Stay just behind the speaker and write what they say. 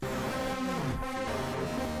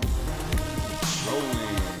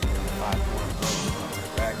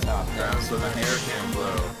so my hair can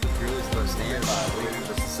blow. Girlies love standby, waiting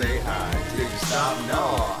just to say hi. Did you stop?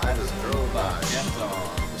 No, I just drove by. Kept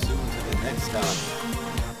on, pursuing to the next stop.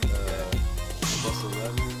 Bus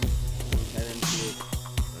 11, head into it.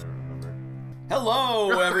 I don't remember.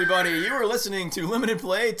 Hello, everybody. You are listening to Limited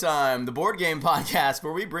Playtime, the board game podcast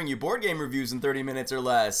where we bring you board game reviews in 30 minutes or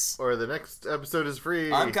less. Or the next episode is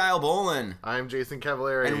free. I'm Kyle Bolin. I'm Jason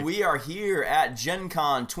Cavallari. And we are here at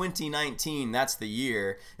GenCon 2019. That's the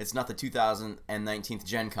year. It's not the 2019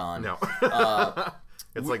 GenCon. No.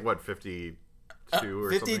 It's like, what, 52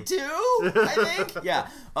 or 52, something? I think? Yeah.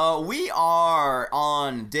 We are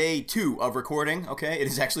on day 2 of recording, okay? It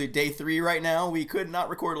is actually day 3 right now. We could not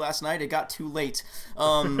record last night. It got too late.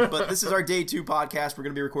 But this is our day 2 podcast. We're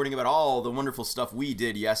going to be recording about all the wonderful stuff we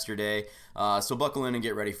did yesterday. So buckle in and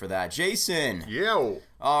get ready for that. Jason. Yo.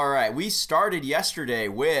 All right. We started yesterday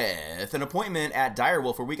with an appointment at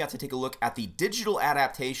Direwolf where we got to take a look at the digital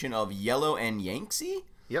adaptation of Yellow and Yangtze.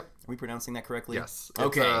 Yep. Are we pronouncing that correctly? Yes.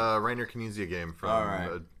 Okay. It's a Rainer Knizia game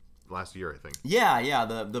from last year, I think. Yeah.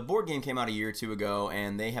 The board game came out a year or two ago,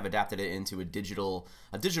 and they have adapted it into a digital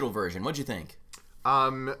version. What'd you think?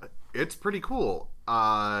 It's pretty cool.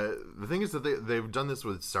 The thing is that they've done this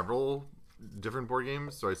with several different board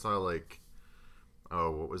games. So I saw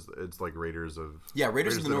it's like Raiders of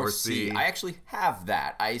the North Sea. I actually have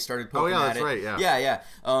that. I started poking at it. Oh yeah, that's right.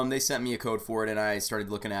 Yeah. They sent me a code for it, and I started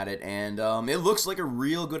looking at it, and it looks like a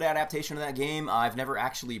real good adaptation of that game. I've never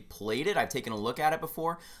actually played it. I've taken a look at it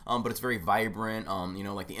before, but it's very vibrant.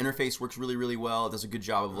 Like the interface works really, really well. It does a good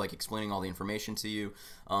job of like explaining all the information to you.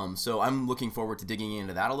 So I'm looking forward to digging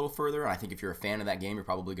into that a little further. I think if you're a fan of that game, you're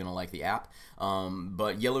probably going to like the app.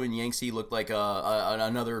 But Yellow and Yangtze looked like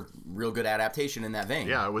another real good adaptation in that vein.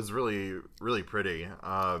 Yeah, it was really, really pretty.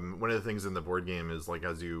 One of the things in the board game is like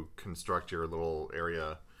as you construct your little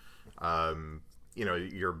area,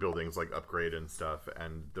 your buildings like upgrade and stuff,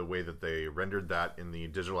 and the way that they rendered that in the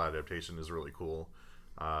digital adaptation is really cool.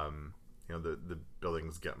 The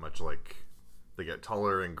buildings get they get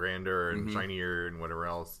taller and grander and shinier and whatever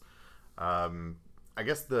else. I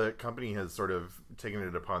guess the company has sort of taken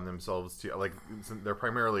it upon themselves to they're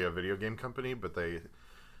primarily a video game company, but they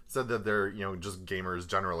said that they're just gamers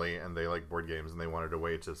generally, and they like board games, and they wanted a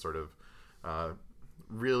way to sort of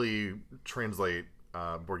really translate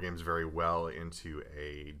board games very well into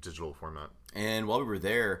a digital format. And while we were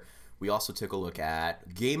there, we also took a look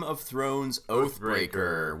at Game of Thrones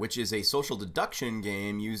Oathbreaker, which is a social deduction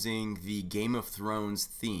game using the Game of Thrones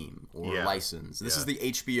theme or license. This is the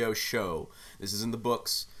HBO show. This is in the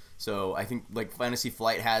books. So I think like Fantasy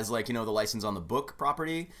Flight has the license on the book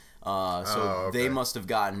property. They must have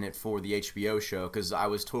gotten it for the HBO show, because I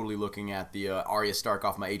was totally looking at the Arya Stark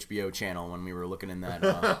off my HBO channel when we were looking in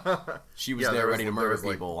that. She was there ready to murder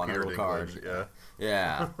people on a little card.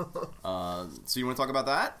 Yeah. So you want to talk about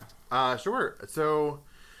that? Sure. So,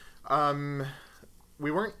 we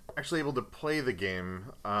weren't actually able to play the game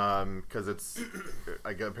because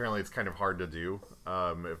apparently it's kind of hard to do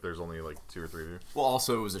if there's only 2 or 3 of you. Well,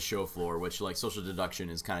 also it was a show floor, which social deduction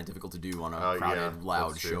is kind of difficult to do on a crowded,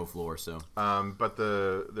 loud show floor. So, but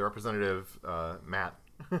the representative Matt,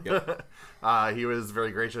 he was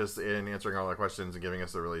very gracious in answering all our questions and giving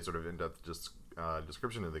us a really sort of in-depth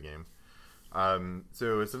description of the game.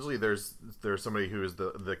 So essentially there's somebody who is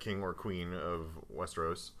the king or queen of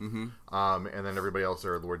Westeros, and then everybody else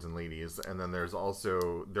are lords and ladies, and then they're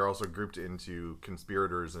also grouped into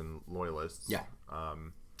conspirators and loyalists. I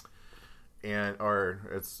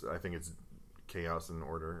think it's chaos and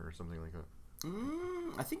order or something like that.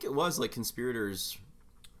 I think it was conspirators.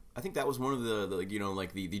 I think that was one of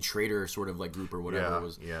the traitor sort of group or whatever it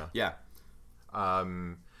was. Yeah.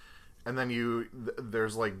 And then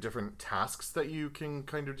there's different tasks that you can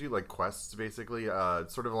kind of do, like quests, basically,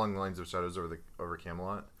 sort of along the lines of Shadows over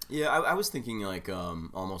Camelot. Yeah, I was thinking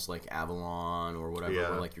almost like Avalon or whatever,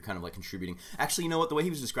 where you're kind of contributing. Actually, you know what? The way he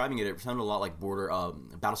was describing it, it sounded a lot like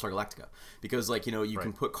Battlestar Galactica, because you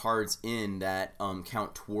can put cards in that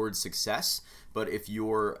count towards success. But if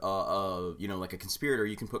you're, a conspirator,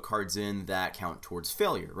 you can put cards in that count towards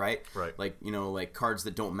failure, right? Right. Cards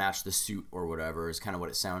that don't match the suit or whatever is kind of what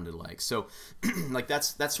it sounded like. So,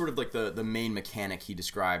 that's sort of the main mechanic he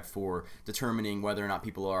described for determining whether or not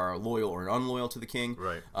people are loyal or unloyal to the king.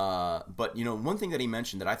 Right. But one thing that he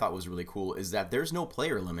mentioned that I thought was really cool is that there's no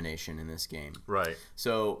player elimination in this game. Right.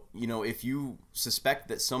 So, if you suspect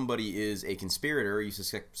that somebody is a conspirator, or you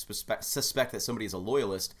suspect that somebody is a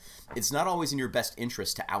loyalist, it's not always in your best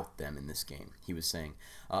interest to out them in this game, he was saying,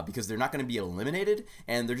 because they're not going to be eliminated,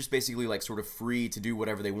 and they're just basically sort of free to do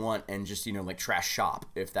whatever they want and just trash shop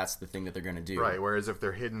if that's the thing that they're going to do. Right. Whereas if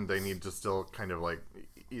they're hidden, they need to still kind of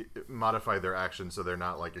modify their actions so they're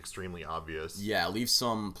not like extremely obvious. Yeah, leave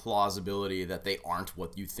some plausibility that they aren't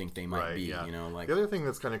what you think they might be. Yeah. You know, like the other thing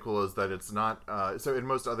that's kind of cool is that it's not. So in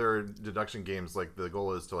most other deduction games, like the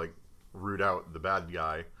goal is to like root out the bad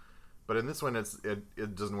guy. But in this one,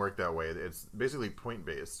 it doesn't work that way. It's basically point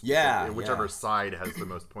based. Yeah, so whichever side has the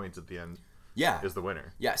most points at the end. Is the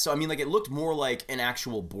winner. Yeah, so I mean, like, it looked more like an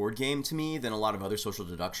actual board game to me than a lot of other social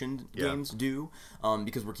deduction games do,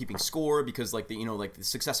 because we're keeping score. Because like the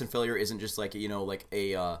success and failure isn't just like like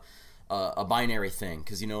a binary thing.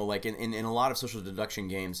 Because like in a lot of social deduction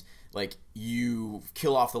games, like you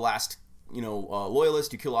kill off the last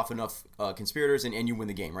loyalist, you kill off enough conspirators, and you win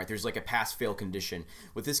the game, right? There's like a pass-fail condition.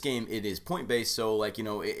 With this game, it is point-based, so like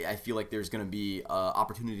I feel like there's going to be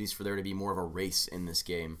opportunities for there to be more of a race in this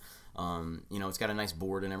game. It's got a nice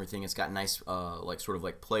board and everything. It's got nice sort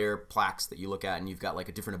of player plaques that you look at, and you've got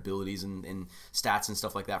like different abilities and stats and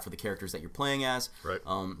stuff like that for the characters that you're playing as. Right.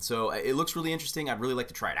 So it looks really interesting. I'd really like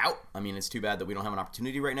to try it out. I mean, it's too bad that we don't have an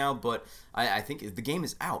opportunity right now, but I think the game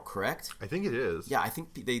is out, correct? I think it is. Yeah, I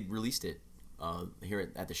think they released it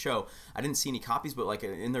here at the show. I didn't see any copies, but like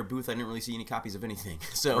in their booth, I didn't really see any copies of anything.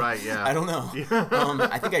 So right, yeah. I don't know.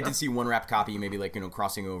 I think I did see one wrapped copy, maybe like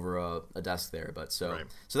crossing over a desk there. But so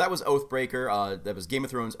that was Oathbreaker. That was Game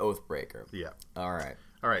of Thrones Oathbreaker. Yeah. All right.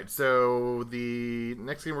 So the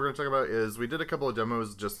next game we're going to talk about is we did a couple of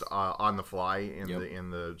demos just on the fly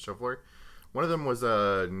in the show floor. One of them was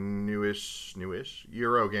a newish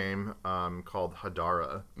Euro game called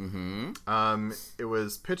Hadara. Mm-hmm. It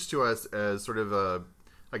was pitched to us as sort of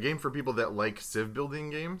a game for people that like civ building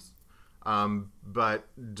games, but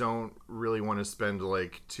don't really want to spend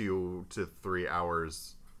like 2 to 3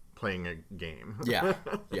 hours playing a game. Yeah.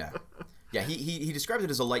 He described it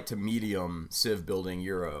as a light to medium civ building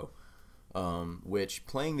Euro. Which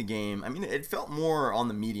playing the game, I mean, it felt more on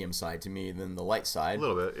the medium side to me than the light side. A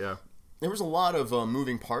little bit, yeah. There was a lot of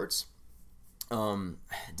moving parts.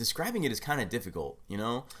 Describing it is kind of difficult,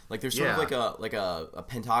 Like there's sort of like a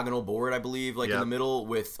pentagonal board, I believe, in the middle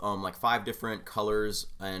with like 5 different colors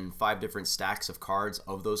and 5 different stacks of cards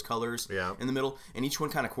of those colors in the middle, and each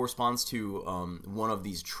one kind of corresponds to one of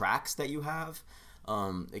these tracks that you have.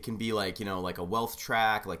 It can be like like a wealth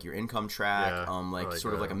track, like your income track,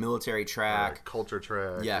 like a military track, culture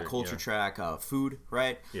track, culture track, food,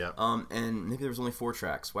 right? Yeah. And maybe there was only 4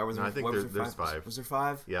 tracks. Why was there? No, I think there's 5. Was there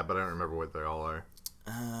 5? Yeah, but I don't remember what they all are.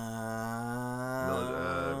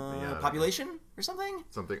 Population or something.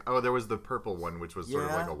 Oh, there was the purple one, which was sort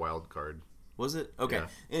of like a wild card. Was it? Okay. Yeah.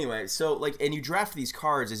 Anyway, so and you draft these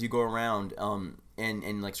cards as you go around,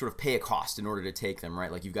 and like sort of pay a cost in order to take them,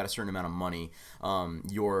 right? Like you've got a certain amount of money.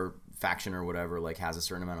 Your faction or whatever has a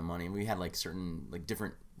certain amount of money, and we had certain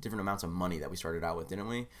different amounts of money that we started out with, didn't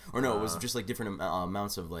we? Or no, it was just different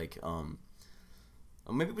amounts of maybe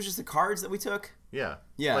it was just the cards that we took. Yeah.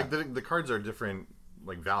 Like the cards are different.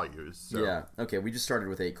 Values. So. Yeah. Okay. We just started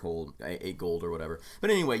with 8 gold or whatever. But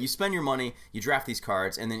anyway, you spend your money, you draft these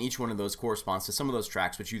cards, and then each one of those corresponds to some of those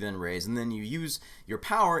tracks, which you then raise, and then you use your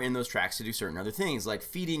power in those tracks to do certain other things, like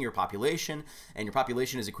feeding your population, and your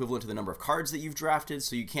population is equivalent to the number of cards that you've drafted.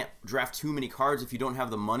 So you can't draft too many cards if you don't have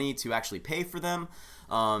the money to actually pay for them.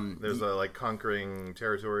 There's conquering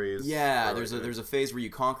territories. Yeah, there's a phase where you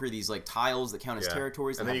conquer these tiles that count as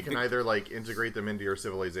territories, and then you can either integrate them into your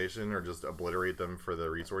civilization or just obliterate them for the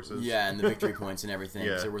resources. Yeah, and the victory points and everything.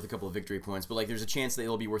 Yeah. They're worth a couple of victory points, but there's a chance that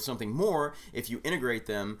it'll be worth something more if you integrate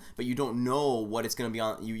them, but you don't know what it's going to be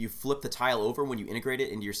on. You flip the tile over when you integrate it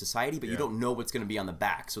into your society, but you don't know what's going to be on the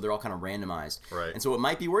back, so they're all kind of randomized. Right. And so it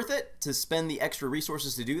might be worth it to spend the extra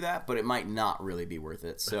resources to do that, but it might not really be worth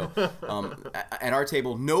it. So at our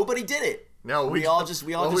table, nobody did it. No, we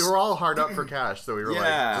were all hard up for cash, so we were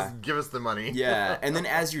just give us the money. Yeah, and then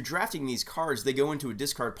as you're drafting these cards, they go into a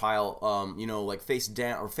discard pile, face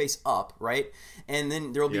down or face up, right? And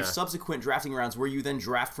then there will be subsequent drafting rounds where you then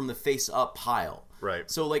draft from the face up pile. Right.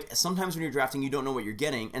 So sometimes when you're drafting, you don't know what you're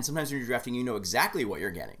getting, and sometimes when you're drafting, you know exactly what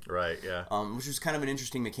you're getting. Right. Yeah. Which was kind of an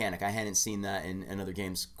interesting mechanic. I hadn't seen that in other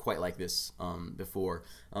games quite like this before.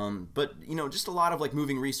 But just a lot of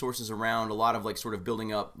moving resources around, a lot of sort of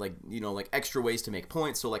building up extra ways to make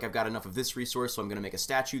points. So I've got enough of this resource, so I'm going to make a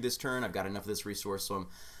statue this turn. I've got enough of this resource, so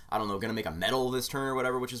I'm going to make a medal this turn or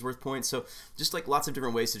whatever, which is worth points. So just lots of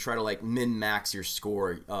different ways to try to min-max your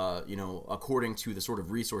score, according to the sort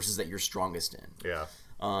of resources that you're strongest in. Yeah.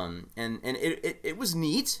 And it was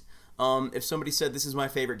neat. If somebody said, "This is my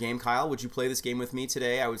favorite game, Kyle, would you play this game with me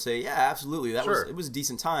today?" I would say, "Yeah, absolutely." It was a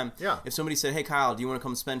decent time. Yeah. If somebody said, "Hey, Kyle, do you want to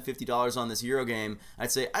come spend $50 on this Euro game?"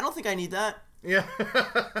 I'd say, "I don't think I need that." Yeah.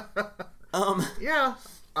 Yeah.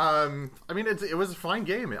 I mean, it was a fine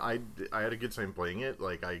game. I had a good time playing it.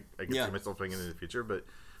 Like, I could see myself playing it in the future, but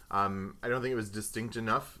I don't think it was distinct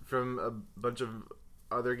enough from a bunch of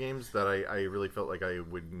other games that I really felt like I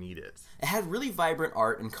would need it. It had really vibrant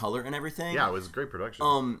art and color and everything. Yeah, it was great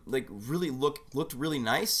production. Like really looked really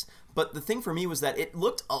nice. But the thing for me was that it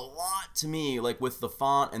looked a lot to me like with the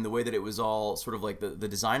font and the way that it was all sort of like the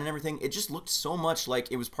design and everything. It just looked so much like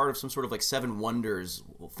it was part of some sort of like Seven Wonders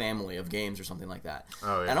family of games or something like that.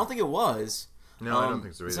 Oh yeah. I don't think it was. No, I don't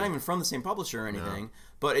think so either. It's not even from the same publisher or anything. No.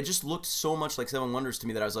 But it just looked so much like Seven Wonders to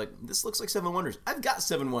me that I was like, this looks like Seven Wonders. I've got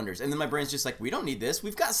Seven Wonders. And then my brain's just like, we don't need this.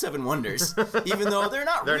 We've got Seven Wonders. Even though they're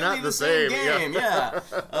not really the same game. Yeah.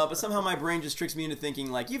 But somehow my brain just tricks me into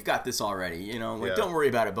thinking, like, you've got this already. You know, like, don't worry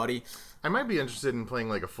about it, buddy. I might be interested in playing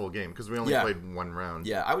like a full game because we only played one round.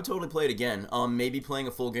 Yeah, I would totally play it again. Maybe playing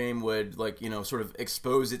a full game would, like, you know, sort of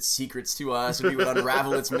expose its secrets to us, and we would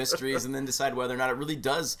unravel its mysteries, and then decide whether or not it really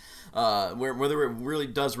does, whether it really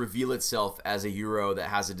does reveal itself as a Euro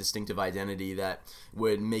that has a distinctive identity that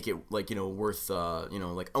would make it, like, you know, worth, you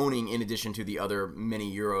know, like owning in addition to the other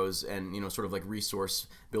many Euros and, you know, sort of like resource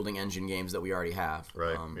building engine games that we already have.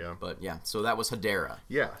 Right. Yeah. But yeah, so that was Hedera.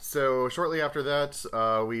 Yeah. So shortly after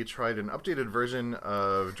that, we tried an updated version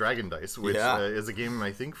of Dragon Dice, which is a game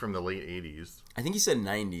I think from the late 80s. I think he said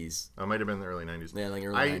 90s. Oh, it might have been the early 90s. Yeah, like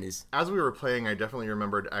early 90s. As we were playing, I definitely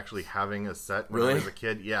remembered actually having a set when I was a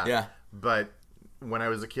kid. Yeah. Yeah. But when I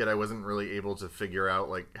was a kid, I wasn't really able to figure out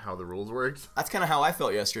like how the rules worked. That's kind of how I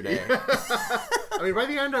felt yesterday. I mean, by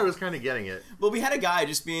the end, I was kind of getting it. Well, we had a guy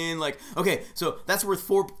just being like, okay, so that's worth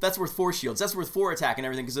 4. That's worth 4 shields. That's worth 4 attack and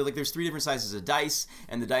everything because like there's 3 different sizes of dice,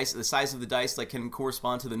 and the size of the dice like can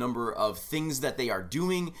correspond to the number of things that they are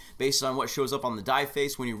doing based on what shows up on the die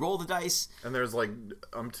face when you roll the dice. And there's like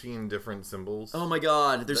umpteen different symbols. Oh my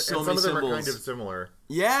god, there's so many symbols. Some of them are kind of similar.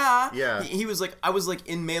 Yeah. Yeah. He was like, I was like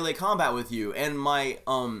in melee combat with you, and my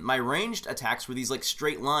ranged attacks were these like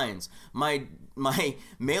straight lines. My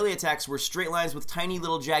melee attacks were straight lines with tiny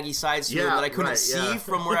little jaggy sides to them that I couldn't see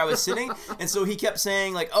from where I was sitting. And so he kept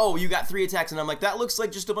saying like, "Oh, you got 3 attacks," and I'm like, "That looks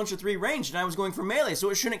like just a bunch of 3 ranged," and I was going for melee, so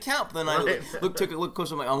it shouldn't count. But then I took a look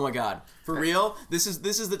closer. I'm like, "Oh my god, for real? This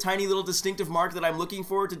is the tiny little distinctive mark that I'm looking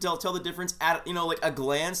for to tell the difference at, you know, like a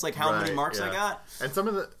glance, like how many marks I got." And some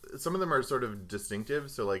of them are sort of distinctive.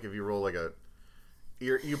 So like if you roll like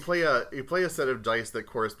you play a set of dice that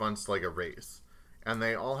corresponds to like a race, and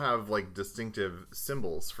they all have like distinctive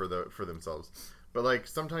symbols for themselves. But like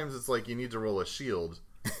sometimes it's like you need to roll a shield,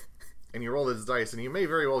 and you roll this dice, and you may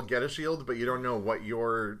very well get a shield, but you don't know what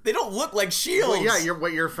They don't look like shields. Well,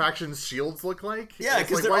 what your faction's shields look like. Yeah,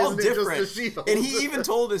 because they're all different. And he even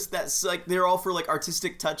told us that like they're all for like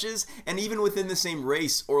artistic touches, and even within the same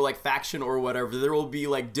race or like faction or whatever, there will be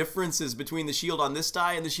like differences between the shield on this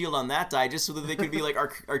die and the shield on that die, just so that they could be like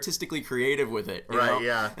artistically creative with it. You know?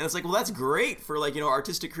 Yeah. And it's like, well, that's great for like, you know,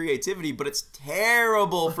 artistic creativity, but it's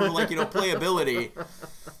terrible for like, you know, playability.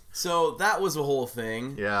 So that was a whole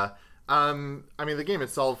thing. Yeah. I mean, the game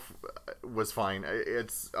itself was fine.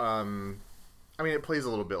 I mean, it plays a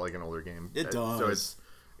little bit like an older game. It does.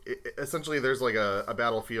 So essentially there's like a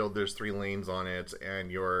battlefield. There's 3 lanes on it,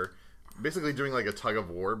 and you're basically doing like a tug of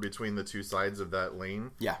war between the 2 sides of that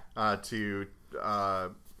lane. Yeah. To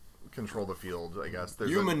control the field, I guess.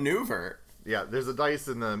 Maneuver. Yeah. There's a dice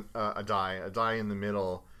in the a die in the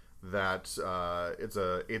middle that it's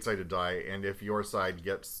a 8-sided die, and if your side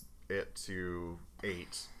gets it to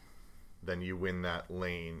 8. Then you win that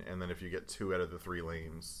lane, and then if you get 2 out of the 3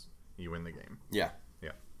 lanes, you win the game. Yeah.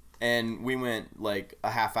 Yeah. And we went like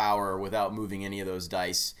a half hour without moving any of those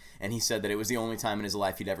dice, and he said that it was the only time in his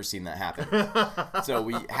life he'd ever seen that happen. So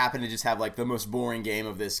we happened to just have like the most boring game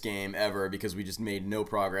of this game ever because we just made no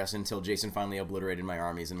progress until Jason finally obliterated my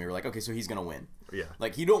armies, and we were like, okay, so he's gonna win. Yeah.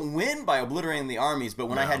 Like, you don't win by obliterating the armies, but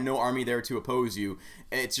when I had no army there to oppose you,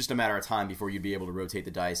 it's just a matter of time before you'd be able to rotate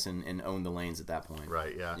the dice and own the lanes at that point.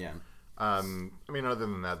 Right, yeah. Yeah. I mean, other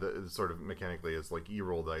than that, sort of mechanically, it's like you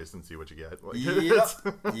roll dice and see what you get. Like,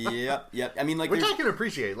 Yep. I mean, like, which I can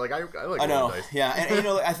appreciate. Like, I like I know, rolling dice. Yeah, and you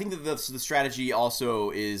know, I think that the strategy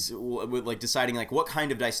also is with like deciding like what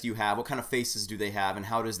kind of dice do you have, what kind of faces do they have, and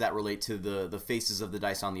how does that relate to the faces of the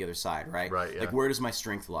dice on the other side, right? Right. Yeah. Like, where does my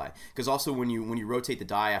strength lie? Because also when you rotate the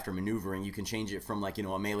die after maneuvering, you can change it from like, you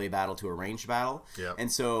know, a melee battle to a ranged battle. Yeah.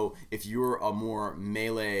 And so if you're a more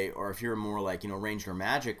melee, or if you're a more like, you know, ranged or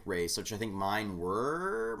magic race, which I think mine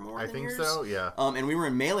were more. I think so. Yeah. And we were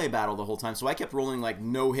in melee battle the whole time, so I kept rolling like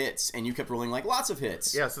no hits, and you kept rolling like lots of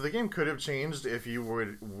hits. Yeah. So the game could have changed if you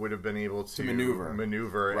would have been able to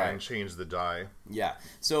maneuver right. And change the die. Yeah.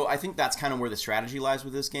 So I think that's kind of where the strategy lies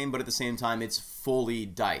with this game, but at the same time, it's fully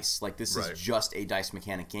dice. Like, this is just a dice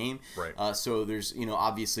mechanic game. Right. So there's,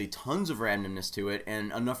 obviously tons of randomness to it,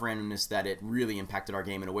 and enough randomness that it really impacted our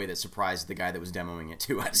game in a way that surprised the guy that was demoing it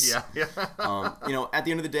to us. Yeah. At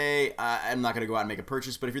the end of the day, I'm not going to go out and make a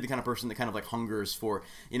purchase, but if you're the kind of person that kind of like hungers for,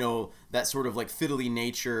 that sort of like fiddly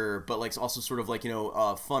nature, but like also sort of like,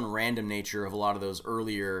 fun random nature of a lot of those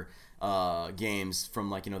earlier games from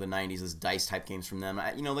like, the 90s, those dice type games from them,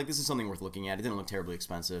 like this is something worth looking at. It didn't look terribly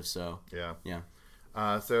expensive, so yeah.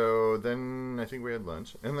 So then I think we had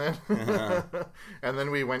lunch, and then and then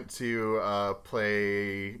we went to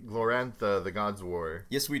play Glorantha, the Gods War.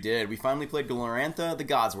 Yes, we did. We finally played Glorantha, the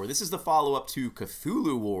Gods War. This is the follow-up to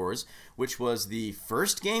Cthulhu Wars, which was the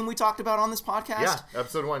first game we talked about on this podcast. Yeah,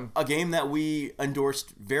 episode 1. A game that we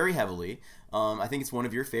endorsed very heavily. I think it's one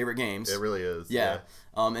of your favorite games. It really is. Yeah.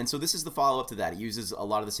 And so this is the follow-up to that. It uses a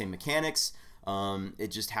lot of the same mechanics. It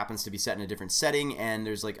just happens to be set in a different setting, and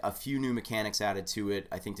there's like a few new mechanics added to it,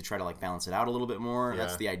 I think, to try to like balance it out a little bit more.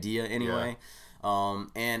 That's the idea anyway.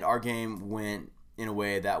 And our game went in a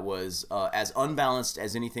way that was as unbalanced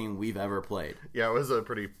as anything we've ever played. Yeah, it was a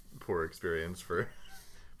pretty poor experience for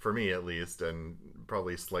me at least, and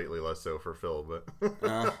probably slightly less so for Phil, but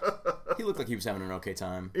he looked like he was having an okay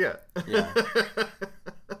time. Yeah. Yeah.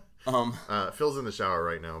 Phil's in the shower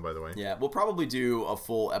right now, by the way. Yeah, we'll probably do a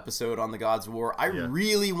full episode on the Gods War. I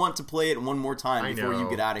really want to play it one more time before you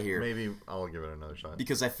get out of here. Maybe I'll give it another shot.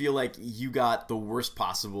 Because I feel like you got the worst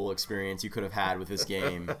possible experience you could have had with this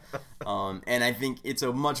game. And I think it's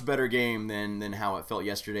a much better game than how it felt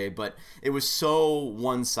yesterday. But it was so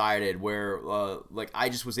one-sided where I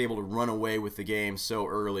just was able to run away with the game so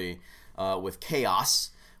early with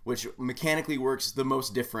Chaos, which mechanically works the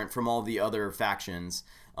most different from all the other factions.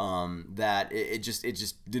 That it just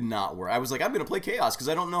did not work. I was like, I'm going to play Chaos because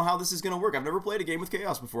I don't know how this is going to work. I've never played a game with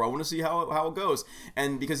Chaos before. I want to see how it goes.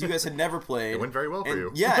 And because you guys had never played, it went very well for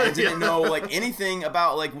you. Yeah, and didn't know like anything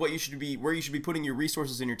about like where you should be putting your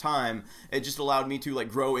resources and your time. It just allowed me to like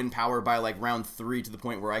grow in power by like round 3 to the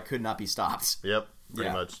point where I could not be stopped. Yep, pretty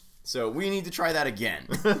much. So we need to try that again.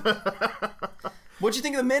 What'd you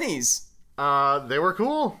think of the minis? They were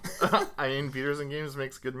cool. I mean, Peterson Games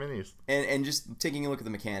makes good minis. And just taking a look at the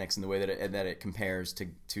mechanics and the way that it compares to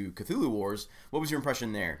Cthulhu Wars, what was your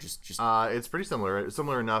impression there? Just it's pretty similar.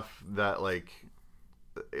 Similar enough that like,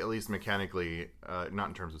 at least mechanically, not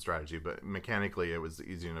in terms of strategy, but mechanically, it was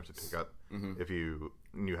easy enough to pick up if you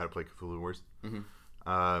knew how to play Cthulhu Wars.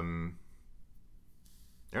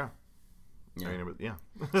 Yeah. Yeah. I mean,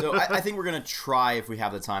 So I think we're gonna try, if we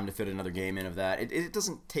have the time, to fit another game in of that. It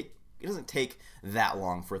doesn't take that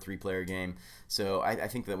long for a 3-player game, so I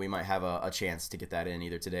think that we might have a chance to get that in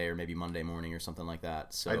either today or maybe Monday morning or something like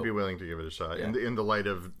that. So I'd be willing to give it a shot in the light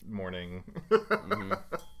of morning.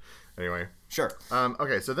 Anyway, sure.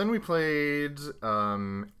 Okay, so then we played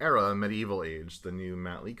Era Medieval Age, the new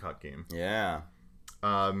Matt Leacock game. Yeah.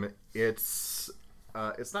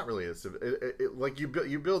 It's not really like you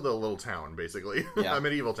build a little town, basically. Yeah. A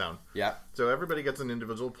medieval town. Yeah. So everybody gets an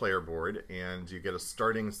individual player board, and you get a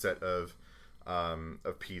starting set of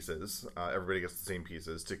pieces. Everybody gets the same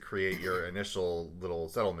pieces to create your initial little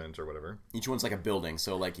settlement or whatever. Each one's like a building,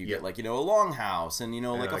 so like you get like a longhouse and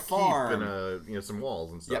like a farm and some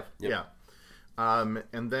walls and stuff. Yep. Yeah.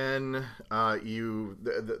 And then you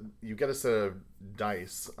get a set of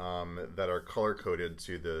dice that are color coded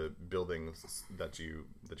to the buildings that you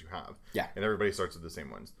have. Yeah. And everybody starts with the same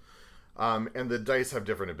ones. And the dice have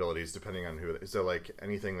different abilities depending on who. So like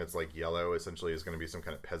anything that's like yellow essentially is going to be some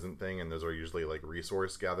kind of peasant thing, and those are usually like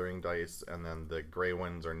resource gathering dice. And then the gray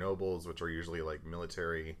ones are nobles, which are usually like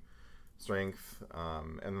military strength.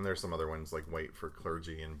 And then there's some other ones like white for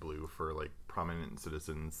clergy and blue for like prominent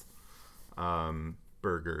citizens.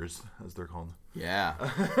 Burgers, as they're called. Yeah.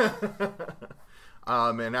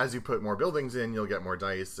 And as you put more buildings in, you'll get more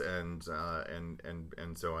dice and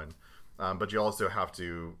so on. But you also have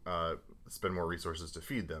to spend more resources to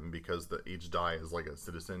feed them because each die is like a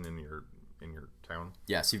citizen in your town.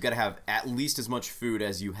 Yeah, so you've got to have at least as much food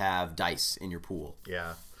as you have dice in your pool.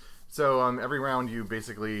 Yeah. So every round you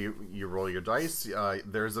roll your dice.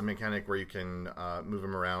 There's a mechanic where you can move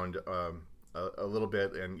them around a little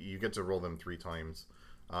bit, and you get to roll them 3 times.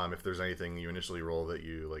 If there's anything you initially roll that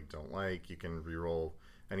you like don't like, you can re-roll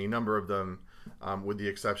any number of them, with the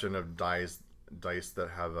exception of dice that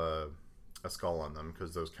have a skull on them,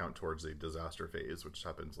 because those count towards a disaster phase, which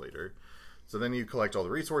happens later. So then you collect all the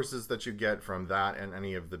resources that you get from that and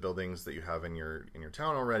any of the buildings that you have in your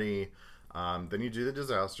town already. Then you do the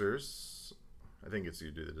disasters. I think it's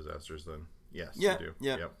you do the disasters then. Yes, yeah, you do.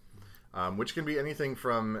 Yeah. Yep. Which can be anything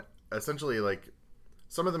from essentially like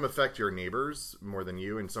some of them affect your neighbors more than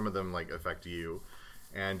you, and some of them like affect you.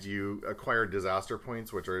 And you acquire disaster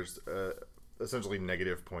points, which are essentially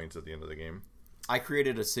negative points at the end of the game. I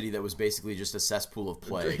created a city that was basically just a cesspool of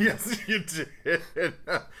plague. Yes, you did.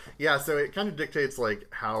 Yeah, so it kind of dictates like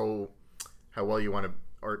how well you want to,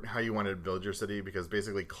 or how you want to build your city, because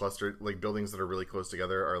basically clustered, like buildings that are really close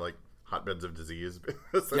together are like hotbeds of disease,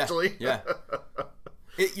 essentially. Yeah.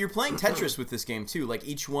 You're playing Tetris with this game too. Like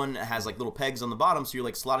each one has like little pegs on the bottom, so you're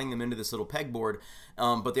like slotting them into this little pegboard,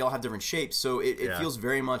 but they all have different shapes. So it feels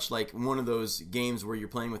very much like one of those games where you're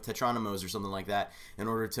playing with Tetronymos or something like that in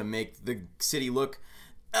order to make the city look.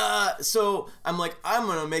 So I'm like, I'm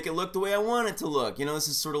gonna make it look the way I want it to look. You know, this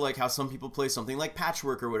is sort of like how some people play something like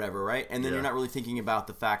Patchwork or whatever, right? And then you're not really thinking about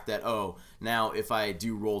the fact that, oh, now if I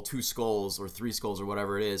do roll 2 skulls or 3 skulls or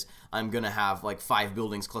whatever it is, I'm gonna have like 5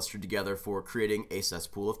 buildings clustered together for creating a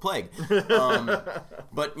cesspool of plague.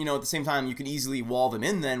 But you know, at the same time, you can easily wall them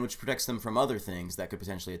in then, which protects them from other things that could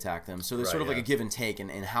potentially attack them. So there's sort of like a give and take in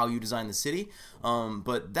how you design the city.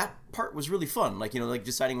 But that part was really fun. Like, you know, like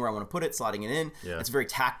deciding where I want to put it, slotting it in. It's a very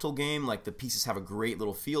tactile game. Like the pieces have a great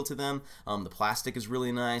little feel to them. The plastic is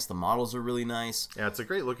really nice. The models are really nice. Yeah, it's a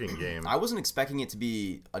great looking game. I wasn't expecting it to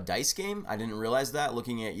be a dice game. I didn't realize that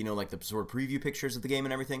looking at, you know, like the sort of preview pictures of the game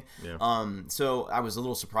and everything. So I was a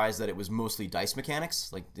little surprised that it was mostly dice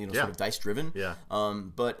mechanics, like, you know, sort of dice driven.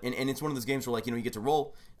 But it's one of those games where, like, you know, you get to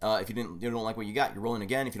roll. If you don't like what you got, you're rolling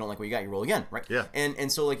again. If you don't like what you got, you roll again, right?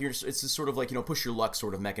 And so like it's this sort of like, you know, push your luck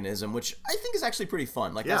sort of mechanism, which I think is actually pretty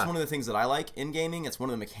fun. Like that's one of the things that I like in gaming. It's one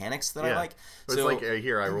of the mechanics that I like. So it's like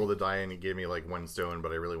here I rolled a die and it gave me like 1 stone,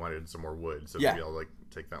 but I really wanted some more wood, so maybe I'll like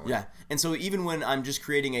take that one. Yeah, and so even when I'm just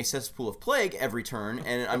creating a cesspool of plague every turn,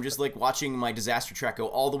 and I'm just like watching my disaster track go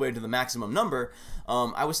all the way to the maximum number,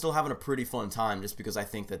 I was still having a pretty fun time, just because I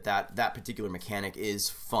think that particular mechanic is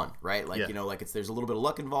fun, right? Like you know, like there's a little bit of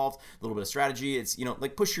luck involved, a little bit of strategy. It's, you know,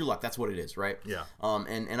 like push your luck. That's what it is, right?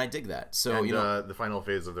 And I dig that. So and, you know, the final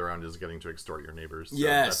phase of the round is getting to extort your neighbors. So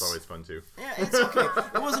that's always fun too. Yeah, it's okay.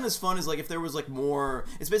 It wasn't as fun as like if there was like more.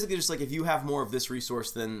 It's basically just like if you have more of this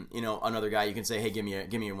resource than, you know, another guy, you can say, hey, give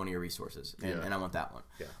me one of your resources, and I want that one.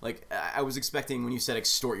 Like I was expecting when you said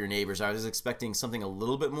extort your neighbors, I was expecting something a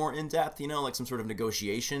little bit more in depth, you know, like some sort of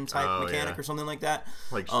negotiation type mechanic or something like that.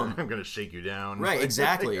 Like I'm gonna shake you down, right?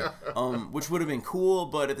 Exactly. Which would have been cool,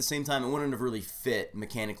 but at the same time, it wouldn't have really fit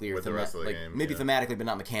mechanically or with the rest of the game. Maybe thematically, but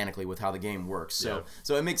not mechanically with how the game works.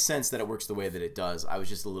 So it makes sense that it works the way that it does. I was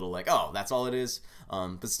just a little like, oh, that's all it is.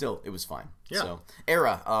 But still, it was fine. So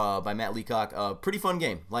Era by Matt Leacock, pretty fun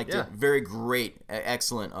game. Liked it. Very great,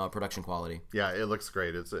 excellent production quality. Yeah, it looks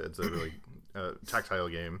great. It's a really tactile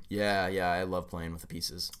game. Yeah, I love playing with the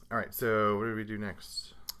pieces. All right, so what do we do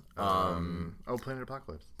next? Planet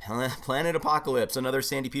Apocalypse. Planet Apocalypse, another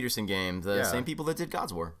Sandy Peterson game. The same people that did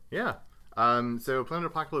God's War. Yeah. So Planet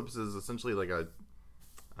Apocalypse is essentially like a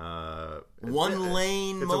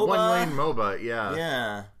one-lane MOBA. It's a one-lane MOBA,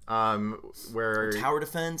 yeah. Where or tower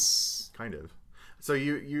defense, kind of. So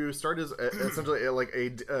you start as essentially like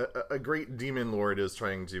a great demon lord is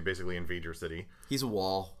trying to basically invade your city. He's a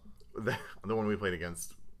wall. The one we played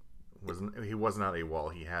against was not a wall.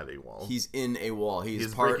 He had a wall. He's in a wall.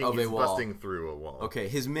 He's part of a wall. He's busting through a wall. Okay,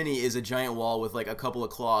 his mini is a giant wall with like a couple of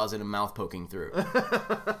claws and a mouth poking through.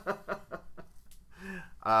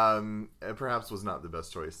 Perhaps was not the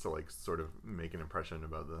best choice to like sort of make an impression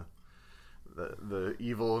about the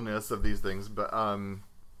evilness of these things, but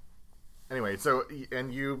anyway, so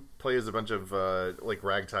and you play as a bunch of like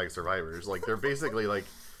ragtag survivors. Like they're basically like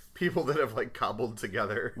people that have like cobbled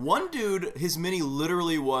together. One dude, his mini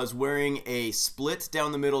literally was wearing a split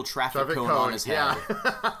down the middle traffic cone on his head.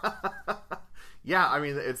 Yeah, I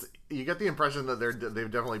mean, you get the impression that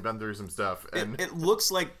they've definitely been through some stuff, and it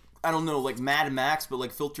looks like, I don't know, like Mad Max, but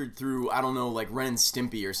like filtered through, I don't know, like Ren and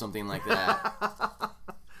Stimpy or something like that.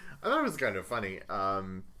 I thought it was kind of funny.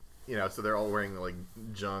 You know, so they're all wearing like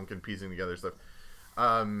junk and piecing together stuff.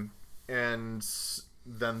 And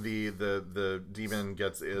then the demon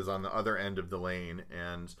is on the other end of the lane,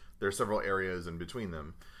 and there's several areas in between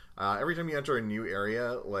them. Every time you enter a new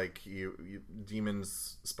area, like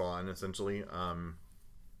demons spawn essentially,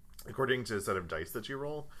 according to a set of dice that you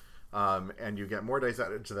roll. And you get more dice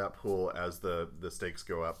added to that pool as the stakes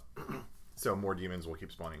go up. So more demons will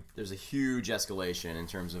keep spawning. There's a huge escalation in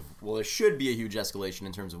terms of... Well, there should be a huge escalation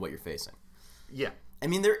in terms of what you're facing. Yeah. I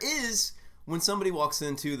mean, there is... When somebody walks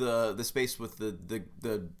into the space with the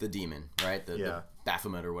demon, right? The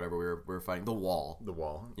Baphomet or whatever we were fighting. The wall. The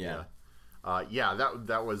wall. Yeah. Yeah,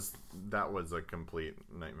 that was a complete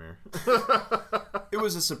nightmare. It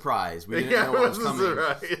was a surprise. We didn't know what was coming.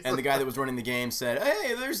 And the guy that was running the game said,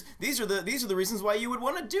 "Hey, these are the reasons why you would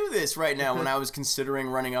want to do this right now." When I was considering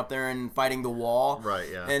running up there and fighting the wall, right?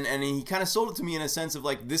 Yeah. And he kind of sold it to me in a sense of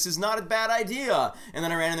like, this is not a bad idea. And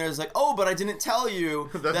then I ran in there and was like, "Oh, but I didn't tell you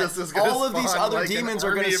that all of these other demons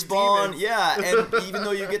are going to spawn." Yeah, and even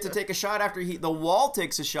though you get to take a shot after the wall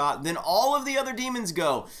takes a shot, then all of the other demons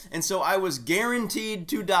go, and so I was guaranteed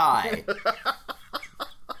to die.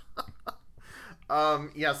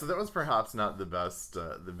 Yeah, so that was perhaps not the best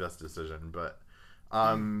decision, but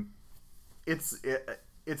it's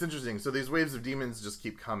interesting. So these waves of demons just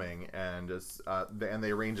keep coming, and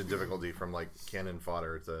they range in difficulty from like cannon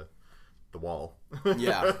fodder to the wall.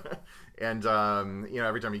 Yeah. And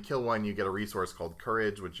every time you kill one, you get a resource called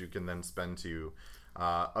courage, which you can then spend to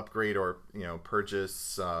upgrade or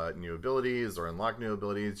purchase new abilities or unlock new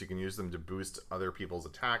abilities. You can use them to boost other people's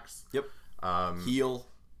attacks. Yep. Heal.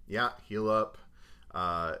 Yeah, heal up.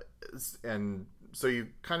 And so you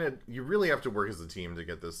really have to work as a team to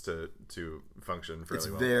get this to function fairly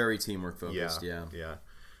well. It's very teamwork focused. Yeah.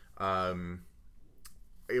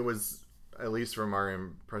 It was, at least from our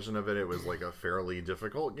impression of it, it was like a fairly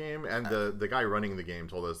difficult game, and the guy running the game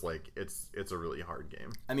told us like it's a really hard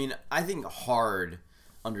game. I mean, I think hard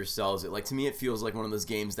undersells it. Like, to me, it feels like one of those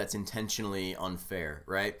games that's intentionally unfair,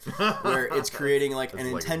 right? Where it's creating like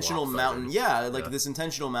an like intentional mountain. Yeah, this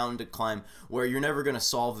intentional mountain to climb where you're never going to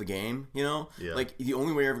solve the game, Yeah. Like, the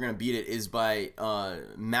only way you're ever going to beat it is by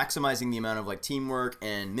maximizing the amount of like teamwork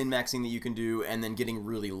and min-maxing that you can do, and then getting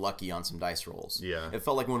really lucky on some dice rolls. Yeah. It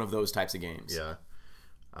felt like one of those types of games. Yeah.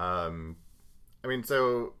 I mean,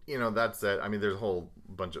 so, that said, I mean, there's a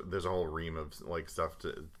whole ream of like stuff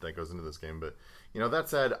that goes into this game, but that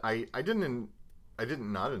said, I did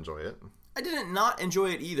not enjoy it. I didn't not enjoy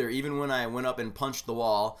it either, even when I went up and punched the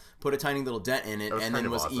wall, put a tiny little dent in it, and then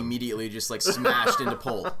was awesome. Immediately just like smashed into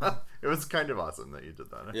pulp. It was kind of awesome that you did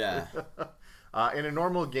that. Yeah. In a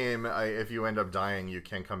normal game, if you end up dying, you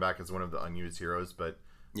can come back as one of the unused heroes, but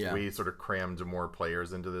we sort of crammed more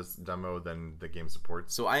players into this demo than the game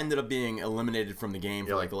supports. So I ended up being eliminated from the game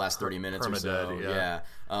for like the last 30 minutes or so. Yeah.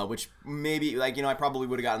 Which maybe, like, I probably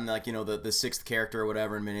would have gotten like, the sixth character or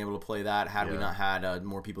whatever and been able to play that had we not had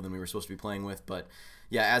more people than we were supposed to be playing with. But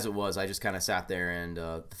yeah, as it was, I just kind of sat there and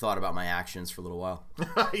thought about my actions for a little while.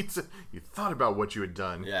 You thought about what you had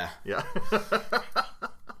done. Yeah. Yeah.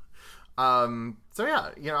 So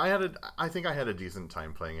yeah, I think I had a decent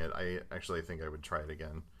time playing it. I actually think I would try it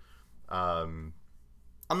again. I'm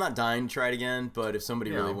not dying to try it again, but if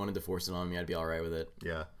somebody really wanted to force it on me, I'd be all right with it.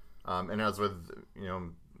 Yeah. And as with,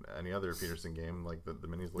 any other Peterson game, like the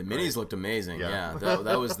minis looked minis looked amazing. Yeah.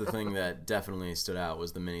 That was the thing that definitely stood out,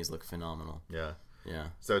 was the minis look phenomenal. Yeah. Yeah.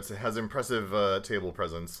 So it has impressive table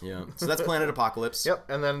presence. Yeah. So that's Planet Apocalypse.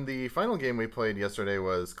 Yep. And then the final game we played yesterday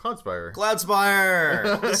was Cloudspire.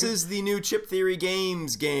 Cloudspire! This is the new Chip Theory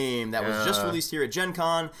Games game that was just released here at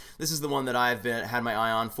GenCon. This is the one that I've had my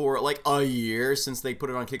eye on for like a year, since they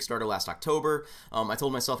put it on Kickstarter last October. I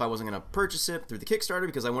told myself I wasn't going to purchase it through the Kickstarter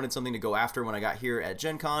because I wanted something to go after when I got here at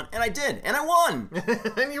GenCon, and I did, and I won!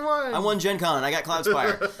 And you won! I won GenCon. I got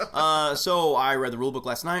Cloudspire. So I read the rulebook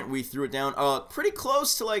last night. We threw it down pretty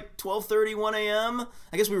close to like 12:30, 1 a.m.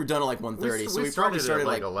 I guess we were done at like 1:30, so we probably started at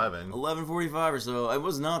like 11:45 or so. It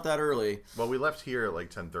was not that early. Well, we left here at like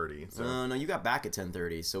 10:30. So. No, you got back at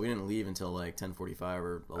 10:30, so we didn't leave until like 10:45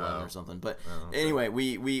 or 11 or something. But anyway,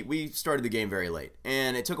 we started the game very late,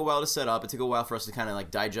 and it took a while to set up. It took a while for us to kind of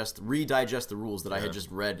like redigest the rules that I had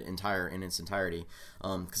just read in its entirety,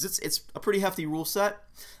 because it's a pretty hefty rule set.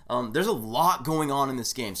 There's a lot going on in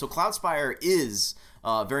this game. So Cloudspire is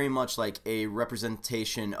very much like a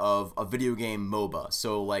representation of a video game MOBA.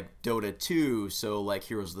 So like Dota 2, so like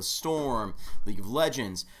Heroes of the Storm, League of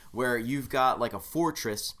Legends, where you've got like a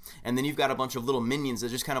fortress, and then you've got a bunch of little minions that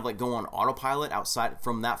just kind of like go on autopilot outside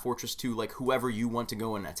from that fortress to like whoever you want to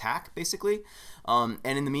go and attack, basically. And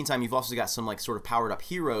in the meantime, you've also got some like sort of powered up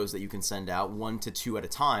heroes that you can send out 1 to 2 at a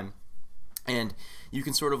time. And you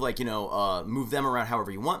can sort of like, move them around however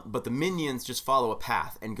you want, but the minions just follow a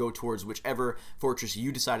path and go towards whichever fortress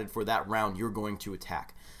you decided for that round you're going to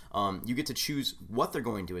attack. You get to choose what they're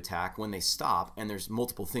going to attack when they stop, and there's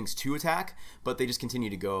multiple things to attack, but they just continue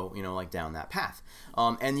to go, like down that path.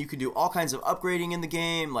 And you can do all kinds of upgrading in the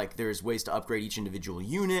game. Like there's ways to upgrade each individual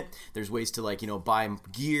unit. There's ways to like, buy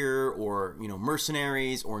gear or,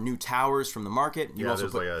 mercenaries or new towers from the market. You also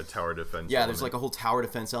there's like a tower defense. Yeah, there's like a whole tower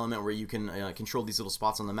defense element where you can control these little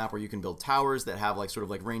spots on the map where you can build towers that have like sort of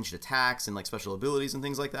like ranged attacks and like special abilities and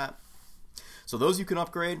things like that. So those you can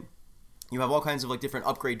upgrade. You have all kinds of like different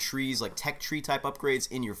upgrade trees, like tech tree type upgrades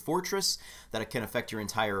in your fortress that can affect your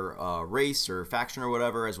entire race or faction or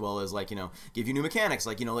whatever, as well as like, give you new mechanics.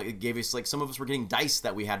 Like, like it gave us like some of us were getting dice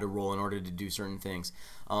that we had to roll in order to do certain things.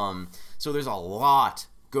 So there's a lot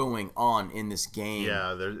going on in this game.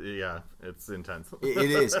 Yeah, it's intense.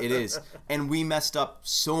 It is. And we messed up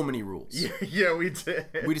so many rules. Yeah, we did.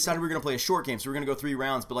 We decided we were going to play a short game, so we were going to go 3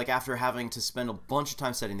 rounds, but like after having to spend a bunch of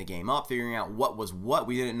time setting the game up, figuring out what was what,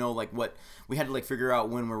 we didn't know like what, we had to like figure out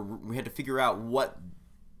we had to figure out what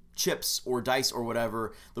chips or dice or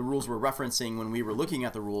whatever the rules were referencing when we were looking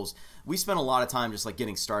at the rules. We spent a lot of time just like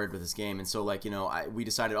getting started with this game, and so like we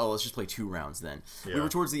decided, let's just play 2 rounds then. Yeah. We were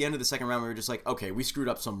towards the end of the second round, we were just like, okay, we screwed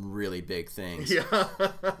up some really big things. Yeah.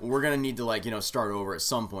 We're gonna need to like start over at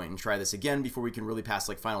some point and try this again before we can really pass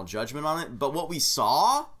like final judgment on it. But what we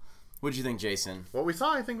saw, what did you think, Jason? What we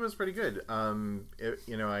saw, I think, was pretty good.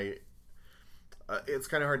 It's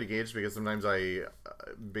kind of hard to gauge because sometimes I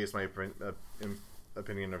base my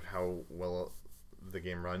opinion of how well the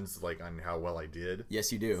game runs like on how well I did.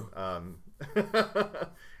 Yes, you do. And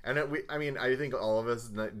I think all of us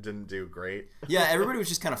didn't do great. Yeah, everybody was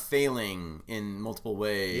just kind of failing in multiple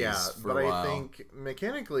ways. Yeah, for a while. I think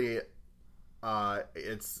mechanically,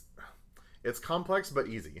 it's complex but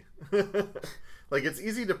easy. Like, it's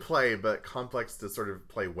easy to play, but complex to sort of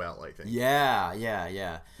play well, I think.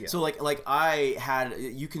 Yeah. So, like I had...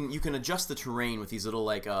 You can adjust the terrain with these little,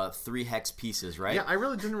 like, 3 hex pieces, right? Yeah, I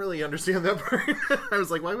really didn't understand that part. I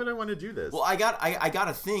was like, why would I want to do this? Well, I got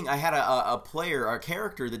a thing. I had a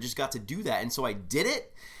character that just got to do that, and so I did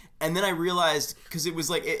it. And then I realized, because it was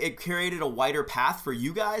like, it created a wider path for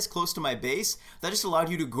you guys close to my base, that just allowed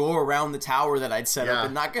you to go around the tower that I'd set up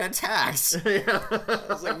and not get attacked. Yeah. I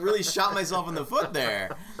was like, really shot myself in the foot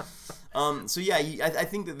there. So yeah, I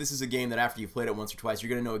think that this is a game that after you've played it once or twice, you're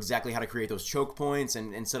going to know exactly how to create those choke points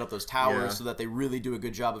and set up those towers so that they really do a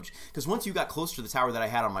good job of... Because once you got close to the tower that I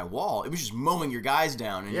had on my wall, it was just mowing your guys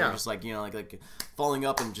down, and you're just like, like falling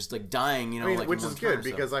up and just like dying, like which is good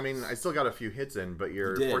because I still got a few hits in, but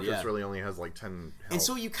your fortress really only has like 10 health. And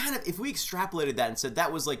so you kind of, if we extrapolated that and said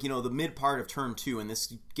that was like, the mid part of turn 2, and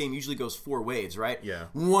this game usually goes 4 waves, right? Yeah.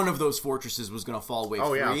 One of those fortresses was going to fall wave 3.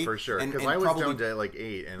 Oh yeah, for sure. Because I was down to like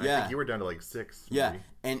 8, and I think you were down to like 6. Yeah,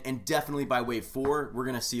 and definitely by wave 4, we're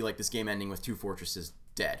gonna see like this game ending with 2 fortresses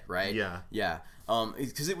dead, right? Yeah.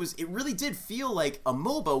 Because it really did feel like a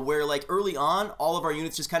MOBA where like early on, all of our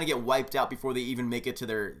units just kind of get wiped out before they even make it to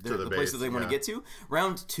the place that they want to get to.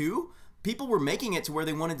 Round 2, people were making it to where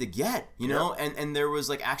they wanted to get, and there was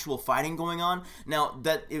like actual fighting going on. Now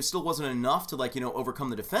that it still wasn't enough to like overcome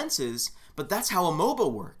the defenses. But that's how a MOBA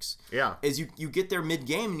works. Yeah. Is you get there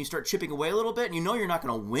mid-game and you start chipping away a little bit, and you're not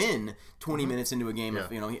going to win 20 minutes into a game,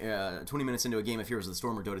 20 minutes into a game of Heroes of the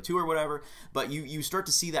Storm or Dota 2 or whatever, but you start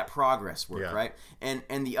to see that progress work, right?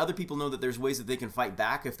 And the other people know that there's ways that they can fight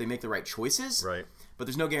back if they make the right choices. Right. But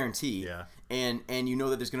there's no guarantee. Yeah. And you know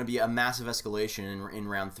that there's going to be a massive escalation in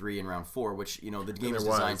round 3 and round 4, which, the game is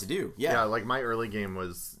designed to do. Yeah. Like my early game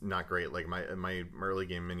was not great. Like my early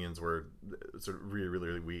game minions were sort of really, really,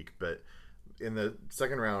 really weak, but in the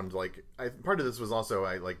second round, like part of this was also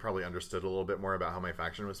I like probably understood a little bit more about how my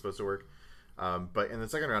faction was supposed to work. But in the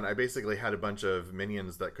second round, I basically had a bunch of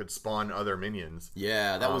minions that could spawn other minions.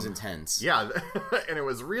 Yeah, that was intense. Yeah, and it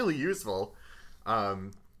was really useful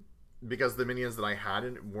because the minions that I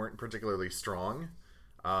had weren't particularly strong.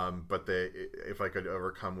 But if I could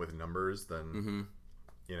overcome with numbers, then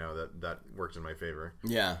that worked in my favor.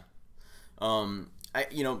 Yeah.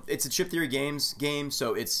 It's a chip theory game,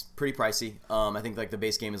 so it's pretty pricey. I think like the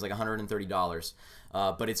base game is like $130,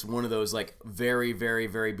 but it's one of those like very, very,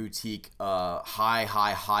 very boutique,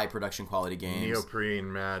 high production quality games.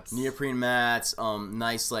 Neoprene mats,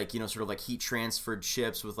 nice like sort of like heat transferred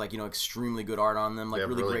chips with like extremely good art on them, like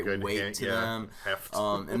really great weight to them. Heft.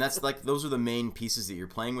 And that's like those are the main pieces that you're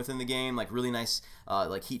playing with in the game. Like really nice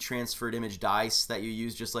like heat transferred image dice that you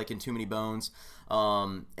use just like in Too Many Bones.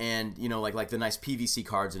 And like the nice PVC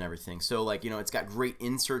cards and everything. So like it's got great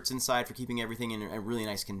inserts inside for keeping everything in a really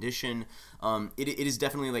nice condition. It is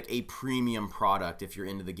definitely like a premium product if you're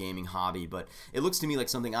into the gaming hobby. But it looks to me like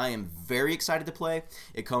something I am very excited to play.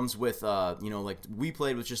 It comes with like we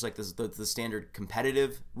played with just like the standard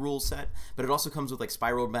competitive rule set, but it also comes with like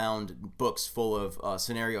spiral bound books full of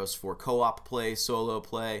scenarios for co-op play, solo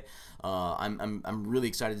play. I'm really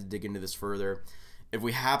excited to dig into this further. If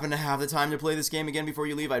we happen to have the time to play this game again before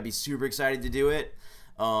you leave, I'd be super excited to do it.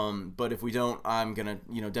 But if we don't, I'm gonna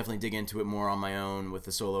definitely dig into it more on my own with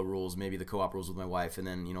the solo rules, maybe the co-op rules with my wife, and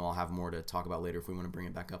then I'll have more to talk about later if we want to bring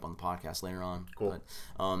it back up on the podcast later on. Cool.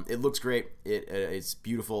 But it looks great. It's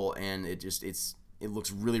beautiful, and it's it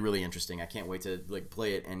looks really, really interesting. I can't wait to like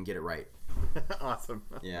play it and get it right. Awesome.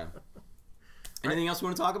 Yeah. Anything else you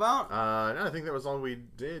want to talk about? No, I think that was all we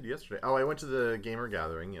did yesterday. Oh, I went to the Gamer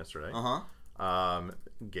Gathering yesterday. Gaymer.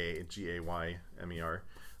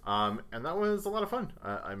 And that was a lot of fun.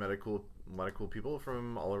 I met a lot of cool people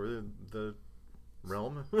from all over the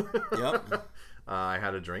realm. Yep. I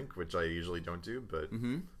had a drink, which I usually don't do, but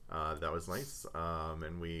that was nice.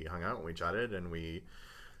 And we hung out and we chatted and we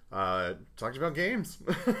talked about games.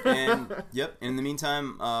 And in the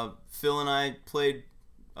meantime, Phil and I played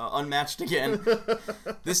Unmatched again.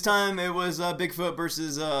 This time it was Bigfoot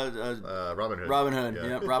versus Robin Hood. Robin Hood. Yeah.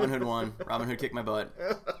 Yep, Robin Hood won. Robin Hood kicked my butt.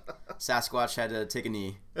 Sasquatch had to take a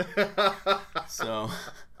knee. So,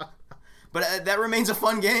 but that remains a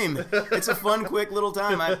fun game. It's a fun, quick little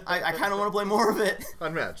time. I kind of want to play more of it.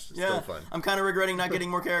 Unmatched. Yeah, still fun. I'm kind of regretting not getting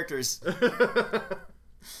more characters.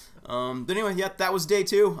 But anyway, yeah, that was day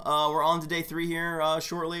 2. We're on to day 3 here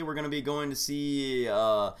shortly. We're going to be going to see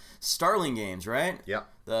Starling Games, right? Yeah.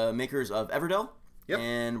 The makers of Everdell. Yep.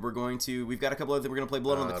 And we've got a couple of them. We're going to play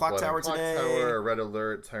Blood on the Clock Tower today. Tower, Red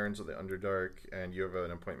Alert, Tyrants of the Underdark, and you have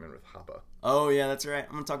an appointment with Hoppa. Oh, yeah, that's right.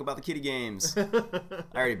 I'm going to talk about the kitty games. I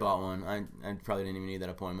already bought one. I probably didn't even need that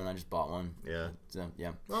appointment. I just bought one. Yeah. So,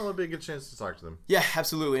 yeah. Well, it'll be a good chance to talk to them. Yeah,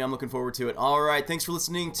 absolutely. I'm looking forward to it. All right. Thanks for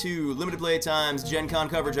listening to Limited Playtime's GenCon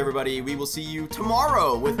coverage, everybody. We will see you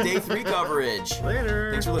tomorrow with day 3 coverage.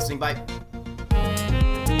 Later. Thanks for listening. Bye.